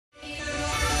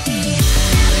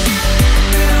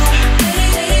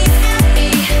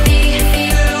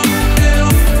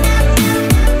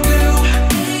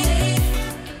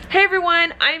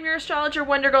I am your astrologer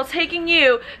Wonder Girl, taking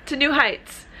you to new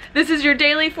heights. This is your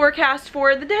daily forecast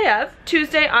for the day of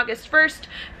Tuesday, August 1st,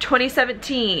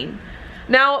 2017.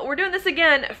 Now, we're doing this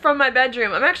again from my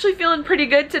bedroom. I'm actually feeling pretty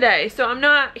good today, so I'm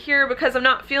not here because I'm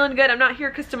not feeling good. I'm not here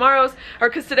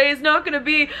because today is not going to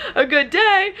be a good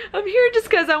day. I'm here just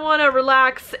because I want to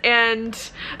relax and,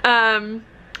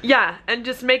 yeah, and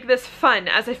just make this fun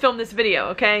as I film this video,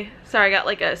 okay? Sorry, I got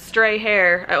like a stray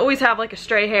hair. I always have like a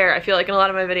stray hair, I feel like, in a lot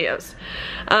of my videos.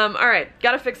 Alright,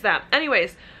 gotta fix that.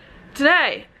 Anyways,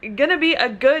 today, gonna be a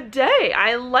good day.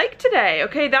 I like today,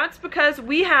 okay? That's because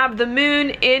we have the moon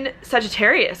in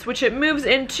Sagittarius, which it moves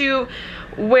into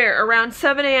where? Around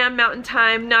 7 a.m. Mountain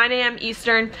Time, 9 a.m.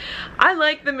 Eastern. I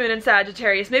like the moon in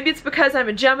Sagittarius. Maybe it's because I'm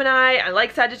a Gemini. I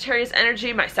like Sagittarius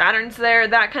energy. My Saturn's there,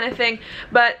 that kind of thing.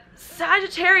 But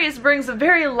Sagittarius brings a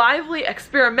very lively,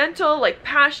 experimental, like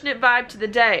passionate vibe to the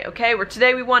day, okay? Where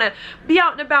today we want to be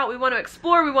out and about, we want to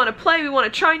explore, we want to play, we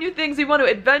want to try new things, we want to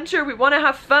adventure, we want to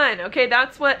have fun, okay?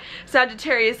 That's what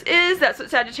Sagittarius is, that's what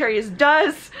Sagittarius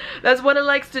does, that's what it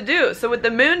likes to do. So with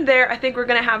the moon there, I think we're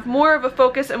going to have more of a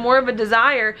focus and more of a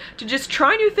desire to just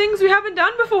try new things we haven't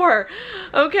done before,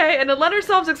 okay? And to let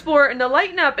ourselves explore and to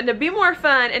lighten up and to be more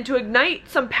fun and to ignite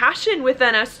some passion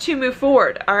within us to move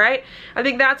forward, alright? I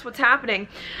think that's what's happening,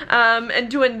 and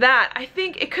doing that, I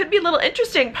think it could be a little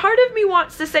interesting. Part of me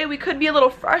wants to say we could be a little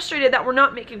frustrated that we're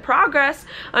not making progress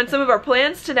on some of our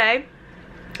plans today.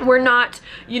 We're not,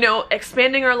 you know,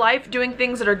 expanding our life, doing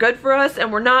things that are good for us,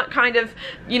 and we're not kind of,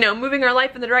 you know, moving our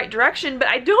life in the right direction, but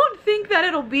I don't think that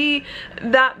it'll be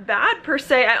that bad per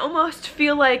se. I almost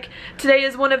feel like today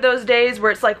is one of those days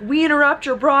where it's like, we interrupt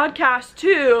your broadcast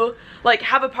to, like,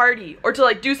 have a party, or to,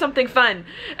 like, do something fun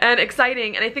and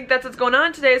exciting, and I think that's what's going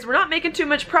on today, is we're not making too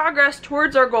much progress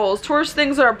towards our goals, towards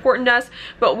things that are important to us,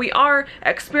 but we are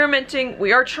experimenting,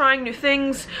 we are trying new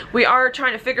things, we are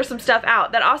trying to figure some stuff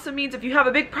out. That also means if you have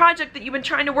a big project that you've been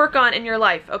trying to work on in your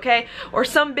life, okay, or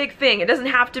some big thing, it doesn't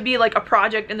have to be like a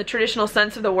project in the traditional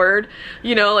sense of the word,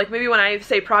 you know, like maybe when I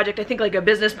say project, I think like a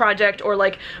business project, or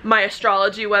like my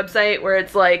astrology website where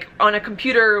it's like on a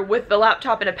computer with the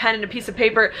laptop and a pen and a piece of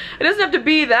paper. It doesn't have to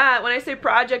be that. When I say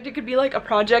project, it could be like a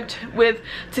project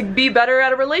to be better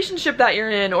at a relationship that you're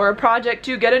in, or a project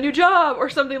to get a new job, or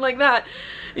something like that.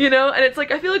 You know, and it's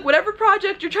like, I feel like whatever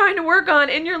project you're trying to work on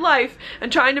in your life and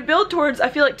trying to build towards, I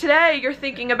feel like today you're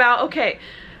thinking about, okay,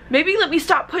 maybe let me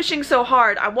stop pushing so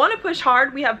hard. I want to push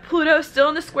hard. We have Pluto still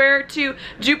in the square to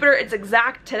Jupiter. It's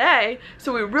exact today.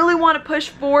 So we really want to push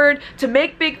forward to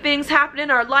make big things happen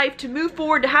in our life, to move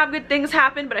forward, to have good things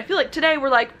happen. But I feel like today we're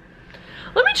like,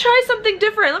 let me try something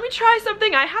different. Let me try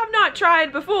something I have not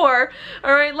tried before.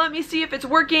 Alright, let me see if it's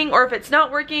working or if it's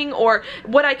not working, or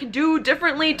what I can do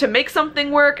differently to make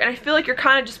something work. And I feel like you're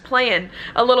kind of just playing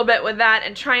a little bit with that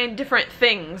and trying different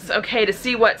things, okay, to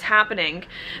see what's happening.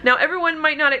 Now, everyone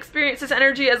might not experience this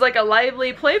energy as like a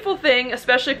lively, playful thing,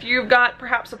 especially if you've got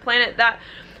perhaps a planet that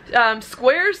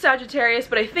squares Sagittarius,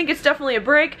 but I think it's definitely a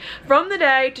break from the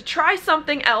day to try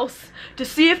something else, to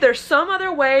see if there's some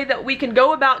other way that we can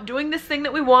go about doing this thing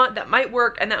that we want that might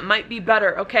work and that might be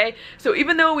better, okay? So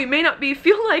even though we may not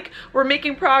feel like we're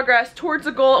making progress towards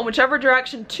a goal in whichever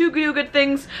direction to do good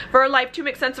things for our life, to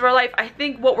make sense of our life, I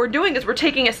think what we're doing is we're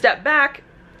taking a step back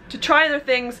to try other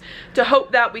things, to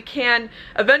hope that we can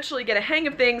eventually get a hang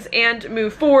of things and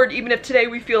move forward, even if today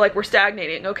we feel like we're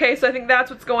stagnating, okay? So I think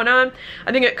that's what's going on.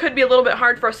 I think it could be a little bit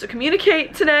hard for us to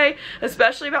communicate today,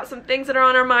 especially about some things that are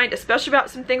on our mind, especially about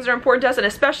some things that are important to us, and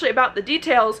especially about the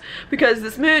details, because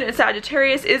this moon in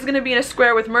Sagittarius is going to be in a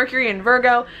square with Mercury and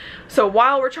Virgo. So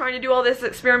while we're trying to do all this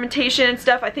experimentation and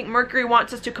stuff, I think Mercury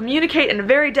wants us to communicate in a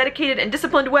very dedicated and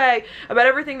disciplined way about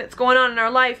everything that's going on in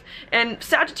our life, and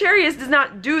Sagittarius does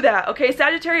not do that, okay?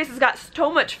 Sagittarius has got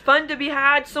so much fun to be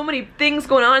had, so many things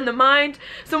going on in the mind,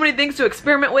 so many things to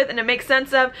experiment with and to make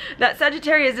sense of, that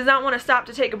Sagittarius does not want to stop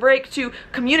to take a break to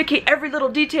communicate every little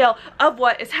detail of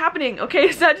what is happening,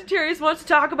 okay? Sagittarius wants to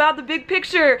talk about the big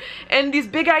picture and these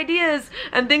big ideas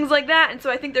and things like that, and so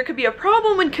I think there could be a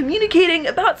problem when communicating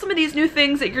about some of these new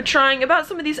things that you're trying, about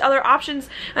some of these other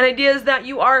options and ideas that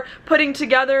you are putting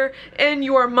together in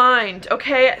your mind,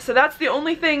 okay? So that's the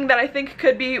only thing that I think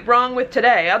could be wrong with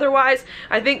today. Otherwise,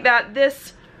 I think that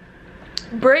this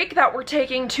break that we're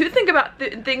taking to think about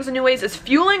things in new ways is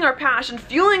fueling our passion,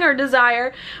 fueling our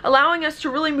desire, allowing us to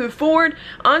really move forward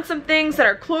on some things that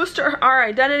are close to our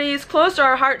identities, close to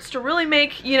our hearts, to really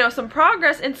make, you know, some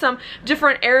progress in some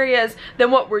different areas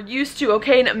than what we're used to,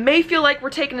 okay? And it may feel like we're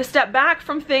taking a step back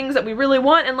from things that we really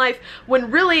want in life, when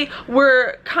really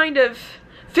we're kind of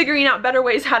figuring out better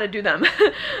ways how to do them,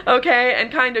 okay,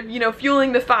 and kind of, you know,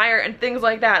 fueling the fire and things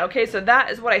like that, okay? So that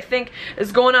is what I think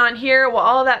is going on here. While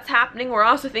all of that's happening, we're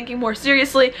also thinking more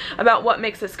seriously about what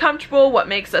makes us comfortable, what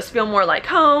makes us feel more like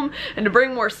home, and to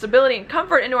bring more stability and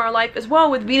comfort into our life as well,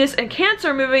 with Venus and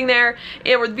Cancer moving there,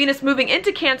 and with Venus moving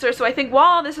into Cancer. So I think while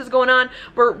all this is going on,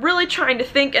 we're really trying to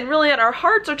think, and really at our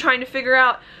hearts are trying to figure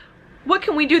out, what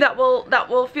can we do that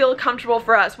will feel comfortable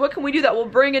for us? What can we do that will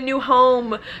bring a new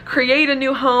home, create a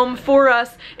new home for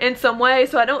us in some way?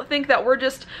 So I don't think that we're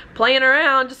just playing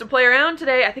around just to play around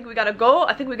today. I think we got a goal.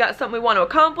 I think we got something we want to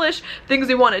accomplish, things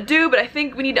we want to do, but I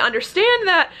think we need to understand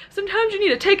that sometimes you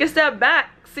need to take a step back,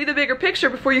 see the bigger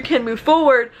picture before you can move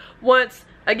forward once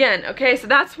again, okay? So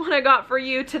that's what I got for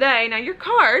you today. Now your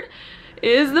card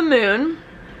is the Moon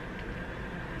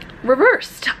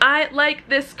reversed. I like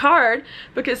this card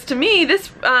because to me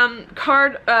this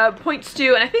card points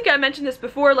to, and I think I mentioned this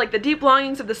before, like the deep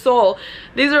longings of the soul.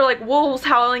 These are like wolves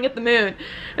howling at the moon,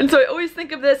 and so I always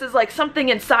think of this as like something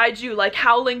inside you like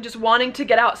howling, just wanting to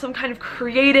get out, some kind of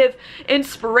creative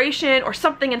inspiration or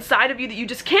something inside of you that you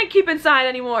just can't keep inside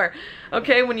anymore,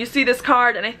 okay, when you see this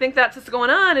card. And I think that's what's going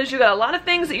on, is you got a lot of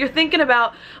things that you're thinking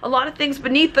about, a lot of things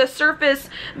beneath the surface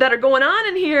that are going on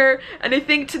in here, and I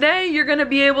think today you're going to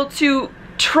be able to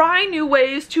try new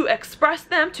ways to express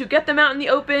them, to get them out in the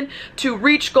open, to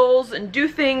reach goals and do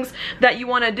things that you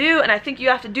want to do. And I think you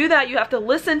have to do that. You have to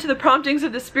listen to the promptings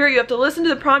of the spirit. You have to listen to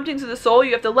the promptings of the soul.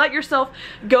 You have to let yourself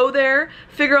go there,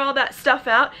 figure all that stuff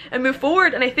out, and move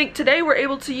forward. And I think today we're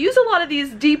able to use a lot of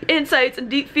these deep insights and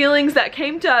deep feelings that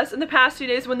came to us in the past few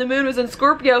days when the moon was in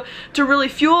Scorpio to really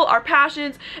fuel our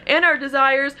passions and our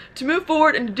desires to move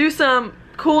forward and do some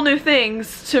cool new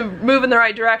things to move in the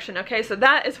right direction, okay? So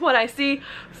that is what I see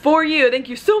for you. Thank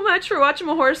you so much for watching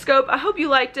my horoscope. I hope you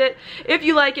liked it. If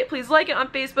you like it, please like it on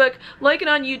Facebook, like it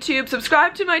on YouTube,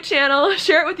 subscribe to my channel,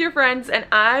 share it with your friends, and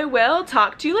I will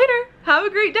talk to you later. Have a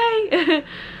great day.